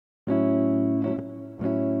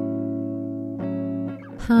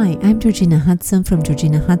Hi, I'm Georgina Hudson from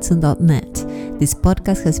georginahudson.net. This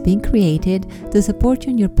podcast has been created to support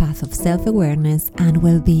you on your path of self-awareness and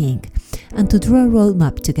well-being, and to draw a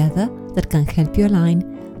roadmap together that can help you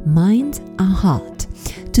align mind and heart.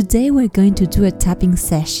 Today we're going to do a tapping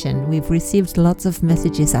session. We've received lots of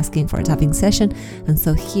messages asking for a tapping session, and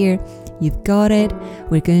so here you've got it.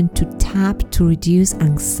 We're going to tap to reduce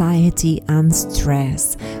anxiety and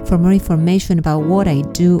stress. For more information about what I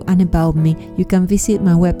do and about me, you can visit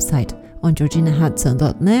my website on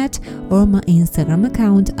georginahudson.net or my Instagram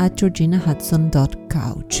account at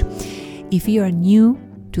georginahudson.coach. If you are new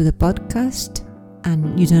to the podcast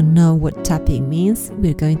and you don't know what tapping means,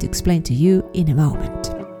 we're going to explain to you in a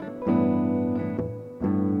moment.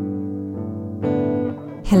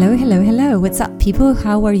 Hello. What's up, people?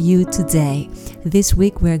 How are you today? This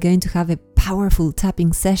week we're going to have a powerful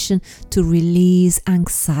tapping session to release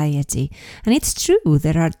anxiety. And it's true,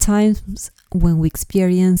 there are times when we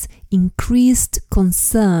experience increased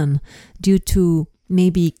concern due to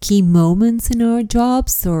maybe key moments in our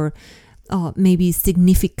jobs or maybe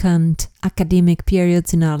significant academic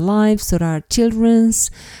periods in our lives or our children's.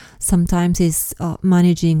 Sometimes it's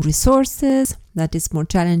managing resources that is more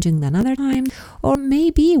challenging than other times, or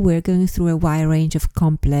maybe we're going through a wide range of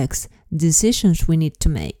complex decisions we need to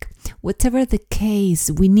make. Whatever the case,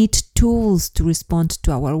 we need tools to respond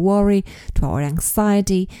to our worry, to our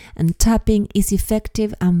anxiety, and tapping is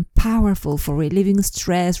effective and powerful for relieving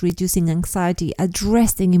stress, reducing anxiety,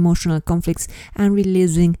 addressing emotional conflicts, and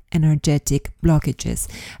releasing energetic blockages.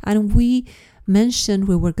 And we mentioned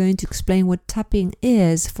we were going to explain what tapping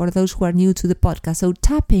is for those who are new to the podcast. So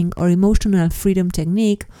tapping, or emotional freedom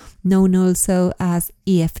technique, known also as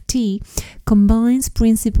EFT, combines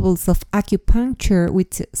principles of acupuncture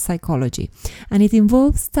with psychology, and it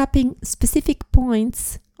involves tapping specific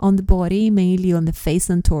points on the body, mainly on the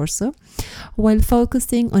face and torso, while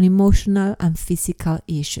focusing on emotional and physical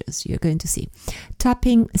issues. You're going to see.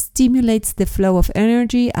 Tapping stimulates the flow of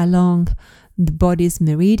energy along the body's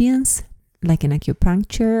meridians, like in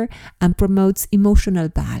acupuncture, and promotes emotional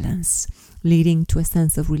balance, leading to a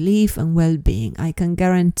sense of relief and well-being. I can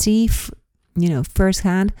guarantee,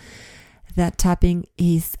 firsthand, that tapping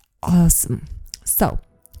is awesome. So,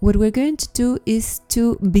 what we're going to do is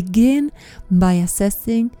to begin by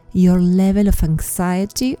assessing your level of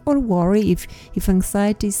anxiety or worry. If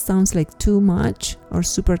anxiety sounds like too much or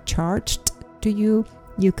supercharged to you,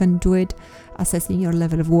 you can do it assessing your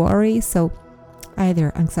level of worry. So,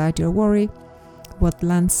 either anxiety or worry, what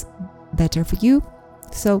lands better for you.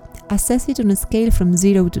 So assess it on a scale from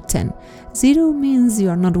 0 to 10. 0 means you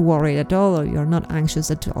are not worried at all, or you're not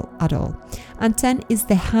anxious at all. And 10 is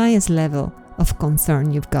the highest level of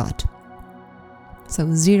concern you've got.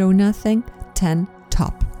 So 0, nothing, 10,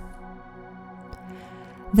 top.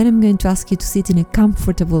 Then I'm going to ask you to sit in a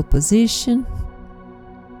comfortable position.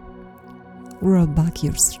 Roll back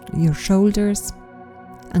your shoulders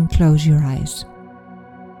and close your eyes.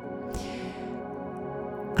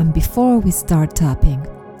 And before we start tapping,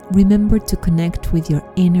 remember to connect with your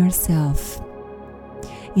inner self.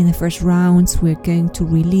 In the first rounds, we're going to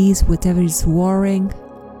release whatever is worrying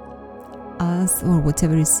us or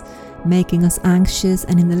whatever is making us anxious.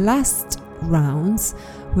 And in the last rounds,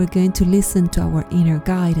 we're going to listen to our inner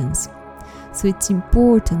guidance. So it's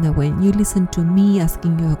important that when you listen to me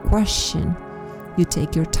asking you a question, you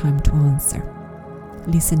take your time to answer,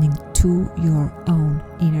 listening to your own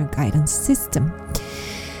inner guidance system.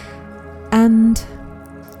 And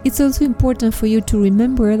it's also important for you to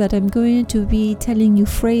remember that I'm going to be telling you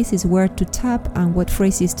phrases where to tap and what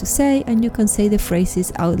phrases to say, and you can say the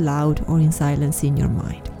phrases out loud or in silence in your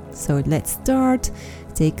mind. So let's start.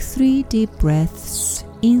 Take 3 deep breaths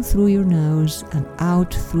in through your nose and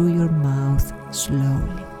out through your mouth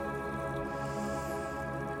slowly.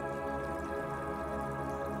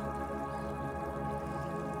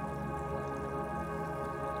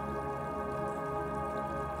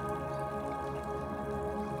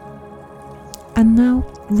 And now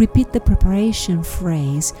repeat the preparation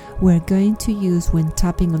phrase we're going to use when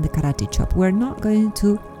tapping on the karate chop. We're not going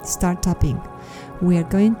to start tapping. We are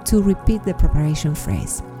going to repeat the preparation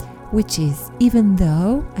phrase, which is, even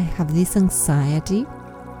though I have this anxiety,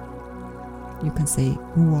 you can say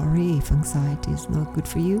worry if anxiety is not good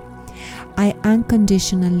for you, I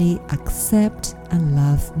unconditionally accept and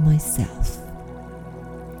love myself.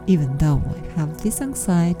 Even though I have this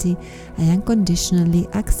anxiety, I unconditionally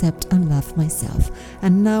accept and love myself.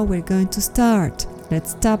 And now we're going to start.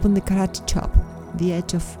 Let's tap on the karate chop, the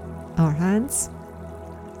edge of our hands,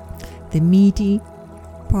 the meaty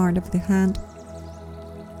part of the hand,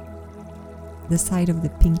 the side of the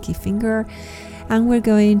pinky finger, and we're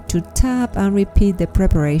going to tap and repeat the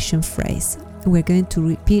preparation phrase. We're going to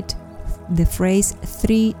repeat the phrase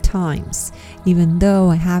 3 times. Even though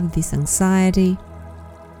I have this anxiety,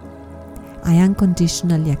 I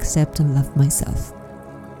unconditionally accept and love myself.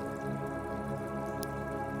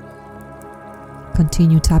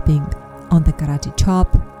 Continue tapping on the karate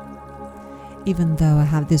chop. Even though I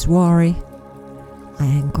have this worry, I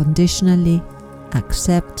unconditionally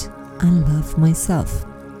accept and love myself.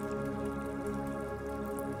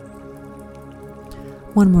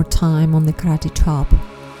 One more time on the karate chop.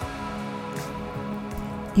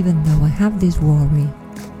 Even though I have this worry,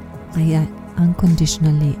 I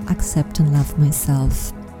unconditionally accept and love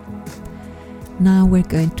myself. Now we're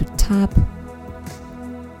going to tap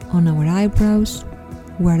on our eyebrows,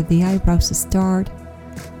 where the eyebrows start,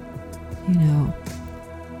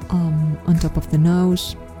 on top of the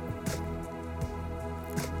nose.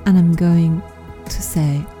 And I'm going to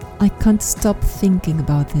say, I can't stop thinking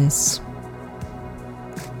about this.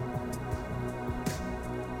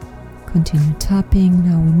 Continue tapping.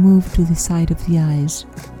 Now we move to the side of the eyes.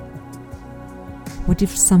 What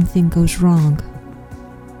if something goes wrong?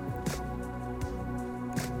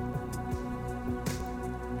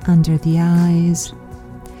 Under the eyes.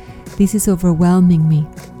 This is overwhelming me.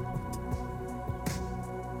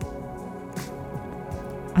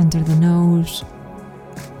 Under the nose.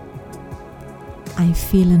 I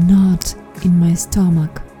feel a knot in my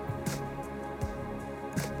stomach.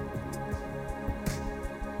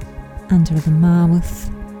 Under the mouth.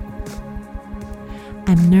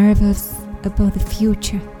 I'm nervous about the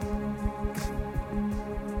future.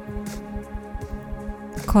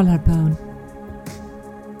 Collarbone.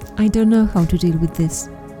 I don't know how to deal with this.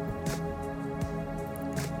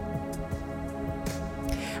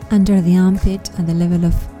 Under the armpit, at the level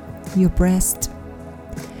of your breast,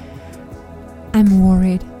 I'm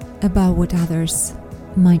worried about what others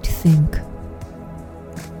might think.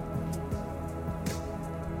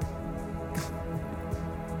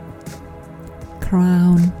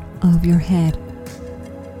 Crown of your head.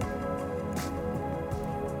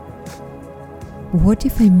 What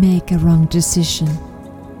if I make a wrong decision?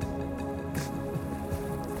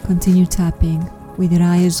 Continue tapping with your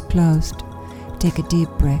eyes closed. Take a deep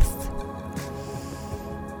breath.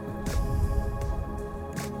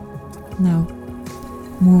 Now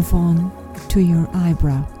move on to your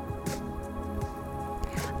eyebrow.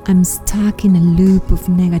 I'm stuck in a loop of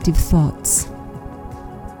negative thoughts.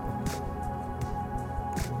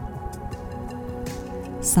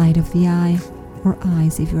 Side of the eye or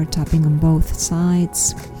eyes if you're tapping on both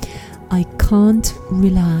sides. I can't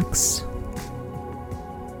relax.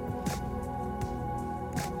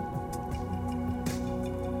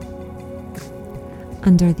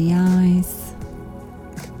 Under the eyes.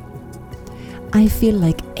 I feel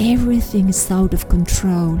like everything is out of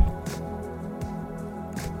control.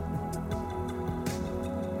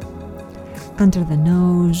 Under the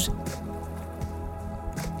nose.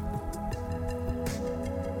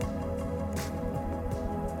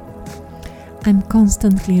 I'm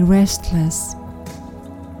constantly restless.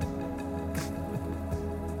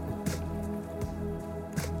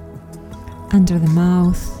 Under the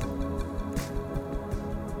mouth.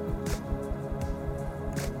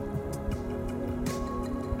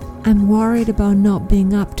 I'm worried about not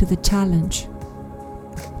being up to the challenge.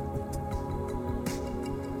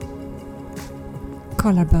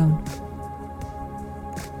 Collarbone.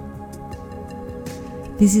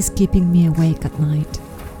 This is keeping me awake at night.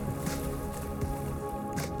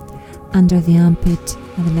 Under the armpit,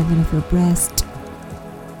 at the level of your breast.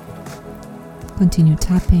 Continue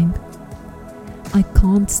tapping. I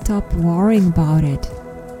can't stop worrying about it.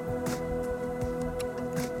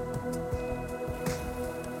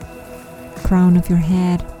 Crown of your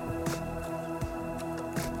head.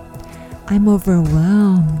 I'm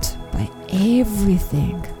overwhelmed by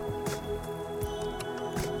everything.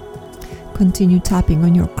 Continue tapping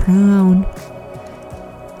on your crown.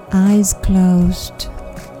 Eyes closed.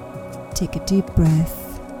 Take a deep breath.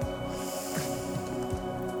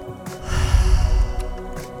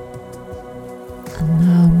 And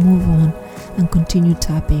now move on and continue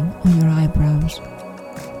tapping on your eyebrows,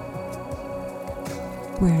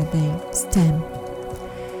 where they stem.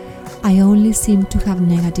 I only seem to have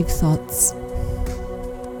negative thoughts.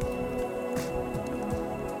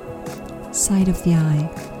 Side of the eye.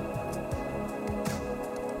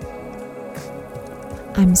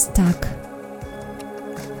 I'm stuck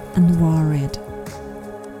and worried.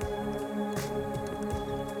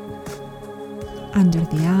 Under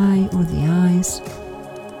the eye or the eyes.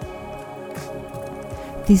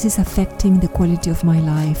 This is affecting the quality of my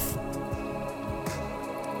life.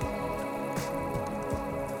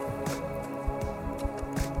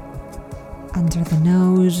 under the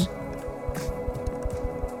nose.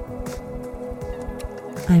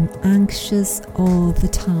 I'm anxious all the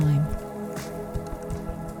time.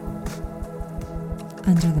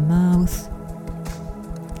 Under the mouth.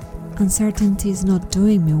 Uncertainty is not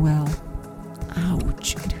doing me well.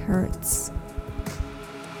 Ouch, it hurts.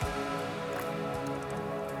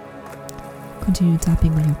 Continue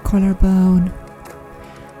tapping on your collarbone.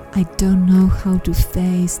 I don't know how to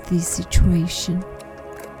face this situation.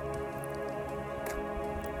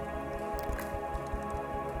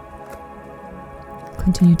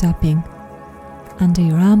 Continue tapping under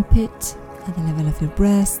your armpit at the level of your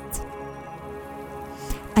breast.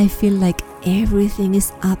 I feel like everything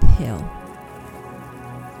is uphill.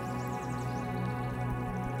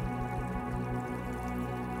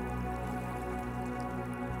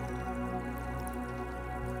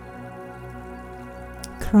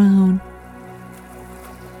 Crown.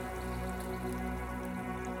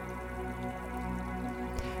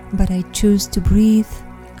 But I choose to breathe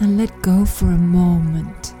and let go for a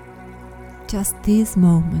moment. Just this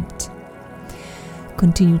moment.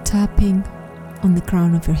 Continue tapping on the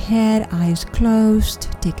crown of your head, eyes closed.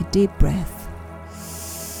 Take a deep breath.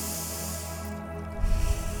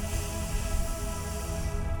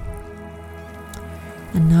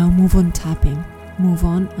 And now move on tapping. Move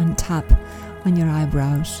on and tap on your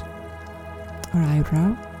eyebrows or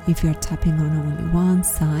eyebrow. If you're tapping on only one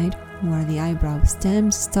side where the eyebrow stem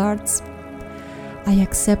starts, I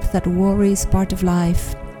accept that worry is part of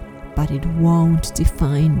life, but it won't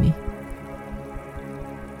define me.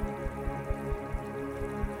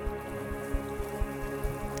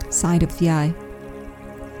 Side of the eye.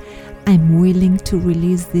 I'm willing to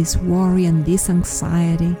release this worry and this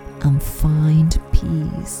anxiety and find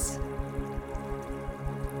peace.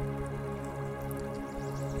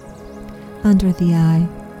 Under the eye.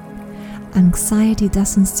 Anxiety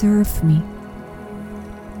doesn't serve me.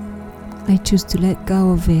 I choose to let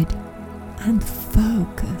go of it and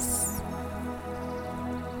focus.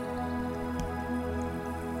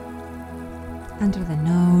 Under the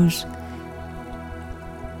nose.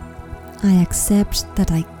 I accept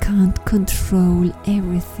that I can't control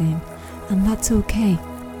everything, and that's okay.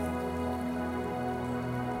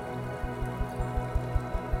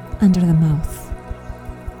 Under the mouth.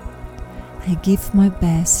 I give my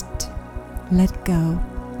best, let go,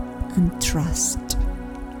 and trust.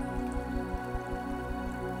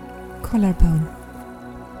 Collarbone.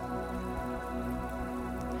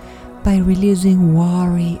 By releasing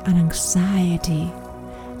worry and anxiety,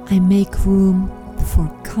 I make room for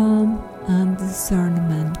calm and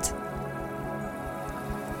discernment.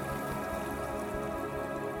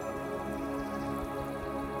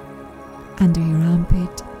 Under your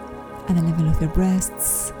armpit, at the level of your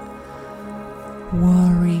breasts,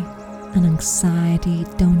 worry and anxiety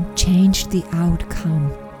don't change the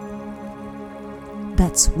outcome.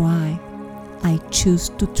 That's why I choose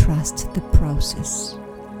to trust the process.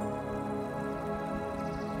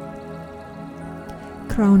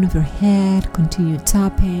 Crown of your head, continue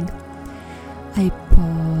tapping. I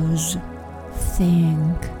pause,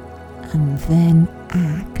 think, and then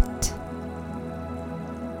act.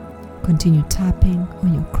 Continue tapping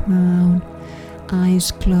on your crown,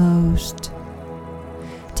 eyes closed.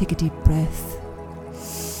 Take a deep breath.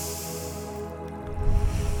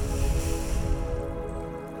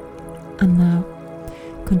 And now,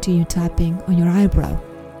 continue tapping on your eyebrow.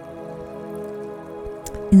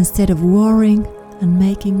 Instead of worrying and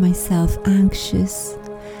making myself anxious,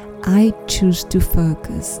 I choose to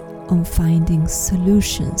focus on finding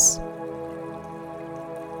solutions.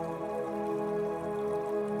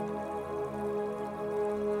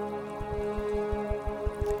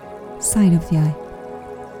 Side of the eye.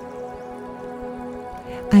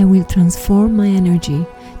 I will transform my energy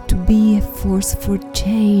to be a force for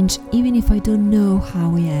change, even if I don't know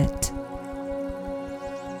how yet.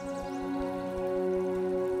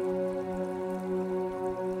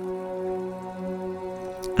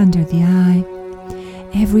 Under the eye,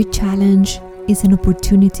 every challenge is an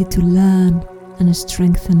opportunity to learn and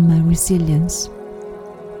strengthen my resilience.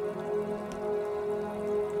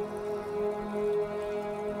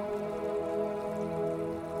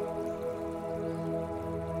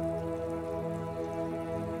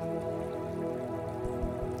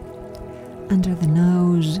 Under the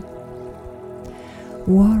nose,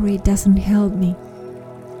 worry doesn't help me.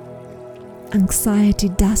 Anxiety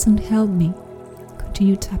doesn't help me.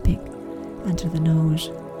 Continue tapping under the nose.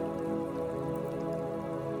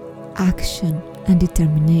 Action and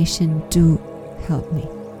determination do help me.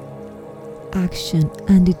 Action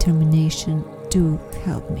and determination do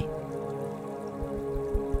help me.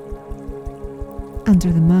 Under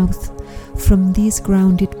under the mouth. From this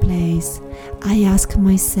grounded place, I ask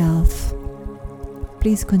myself,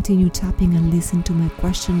 please continue tapping and listen to my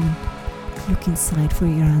question and look inside for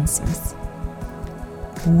your answers.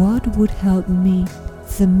 What would help me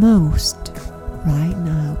the most right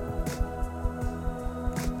now?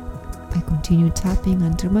 I continue tapping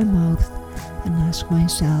under my mouth and ask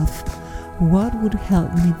myself, what would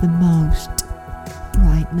help me the most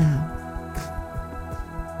right now?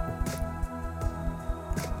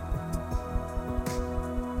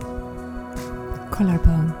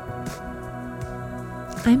 Collarbone.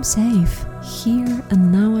 I'm safe. Here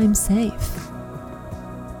and now I'm safe.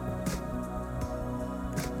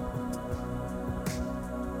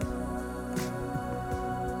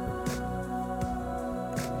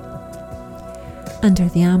 Under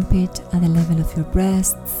the armpit, at the level of your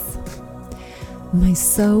breasts, my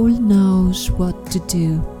soul knows what to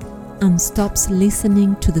do and stops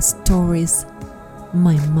listening to the stories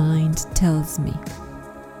my mind tells me.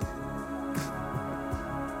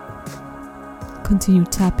 Continue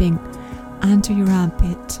tapping under your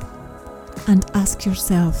armpit and ask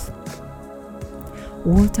yourself,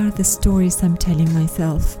 what are the stories I'm telling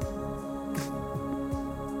myself?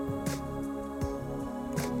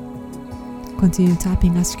 Continue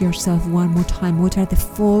tapping, ask yourself one more time, what are the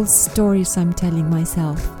false stories I'm telling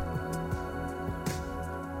myself?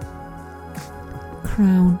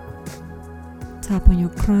 Crown. Tap on your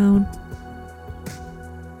crown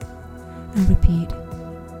and repeat.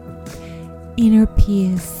 Inner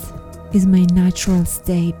peace is my natural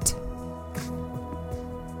state.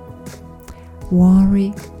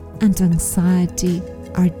 Worry and anxiety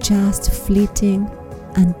are just fleeting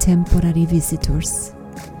and temporary visitors.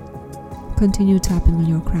 Continue tapping on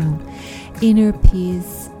your crown. Inner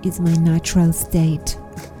peace is my natural state.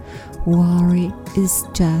 Worry is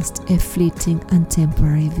just a fleeting and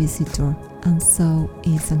temporary visitor, and so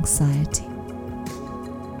is anxiety.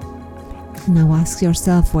 Now ask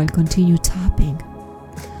yourself while continue tapping,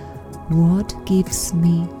 what gives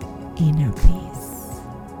me inner peace?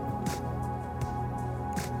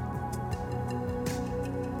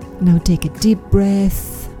 Now take a deep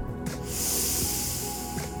breath.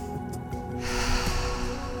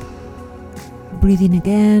 Breathing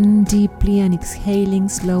again deeply and exhaling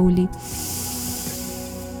slowly.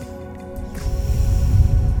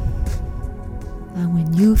 And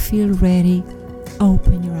when you feel ready,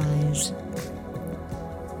 open your eyes.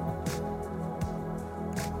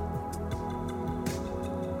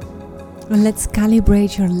 And let's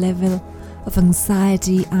calibrate your level of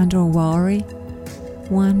anxiety and or worry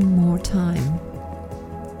one more time.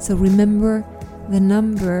 So remember the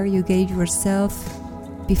number you gave yourself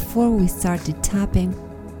before we started tapping,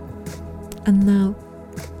 and now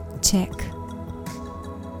check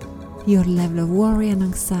your level of worry and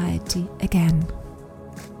anxiety again,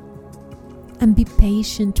 and be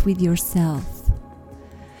patient with yourself.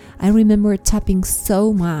 I remember tapping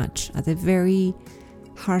so much at a very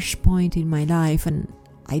harsh point in my life, and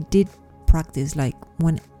I did practice like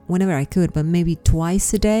whenever I could, but maybe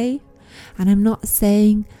twice a day. And I'm not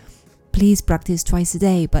saying please practice twice a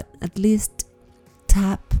day, but at least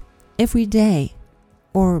tap every day.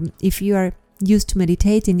 Or if you are used to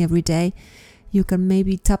meditating every day, you can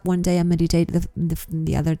maybe tap one day and meditate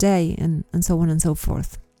the other day, and so on and so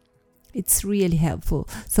forth. It's really helpful.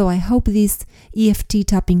 So I hope this EFT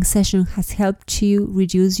tapping session has helped you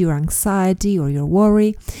reduce your anxiety or your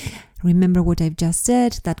worry. Remember what I've just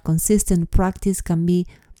said, that consistent practice can be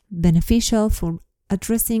beneficial for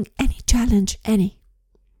addressing any challenge,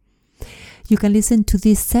 You can listen to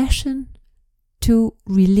this session to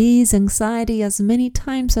release anxiety as many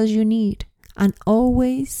times as you need, and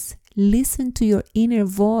always listen to your inner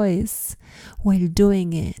voice while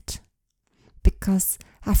doing it, because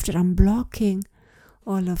after unblocking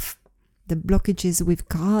all of the blockages we've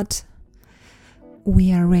got,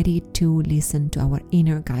 we are ready to listen to our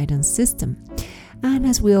inner guidance system. And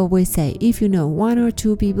as we always say, if you know one or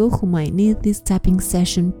two people who might need this tapping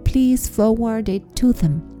session, please forward it to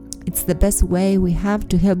them. It's the best way we have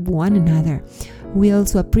to help one another. We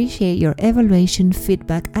also appreciate your evaluation,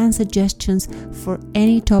 feedback, and suggestions for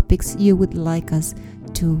any topics you would like us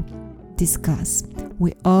to discuss.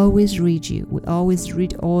 We always read you. We always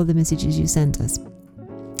read all the messages you send us.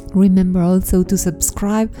 Remember also to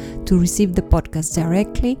subscribe to receive the podcast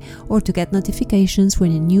directly or to get notifications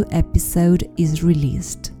when a new episode is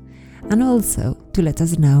released. And also to let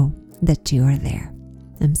us know that you are there.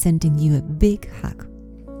 I'm sending you a big hug.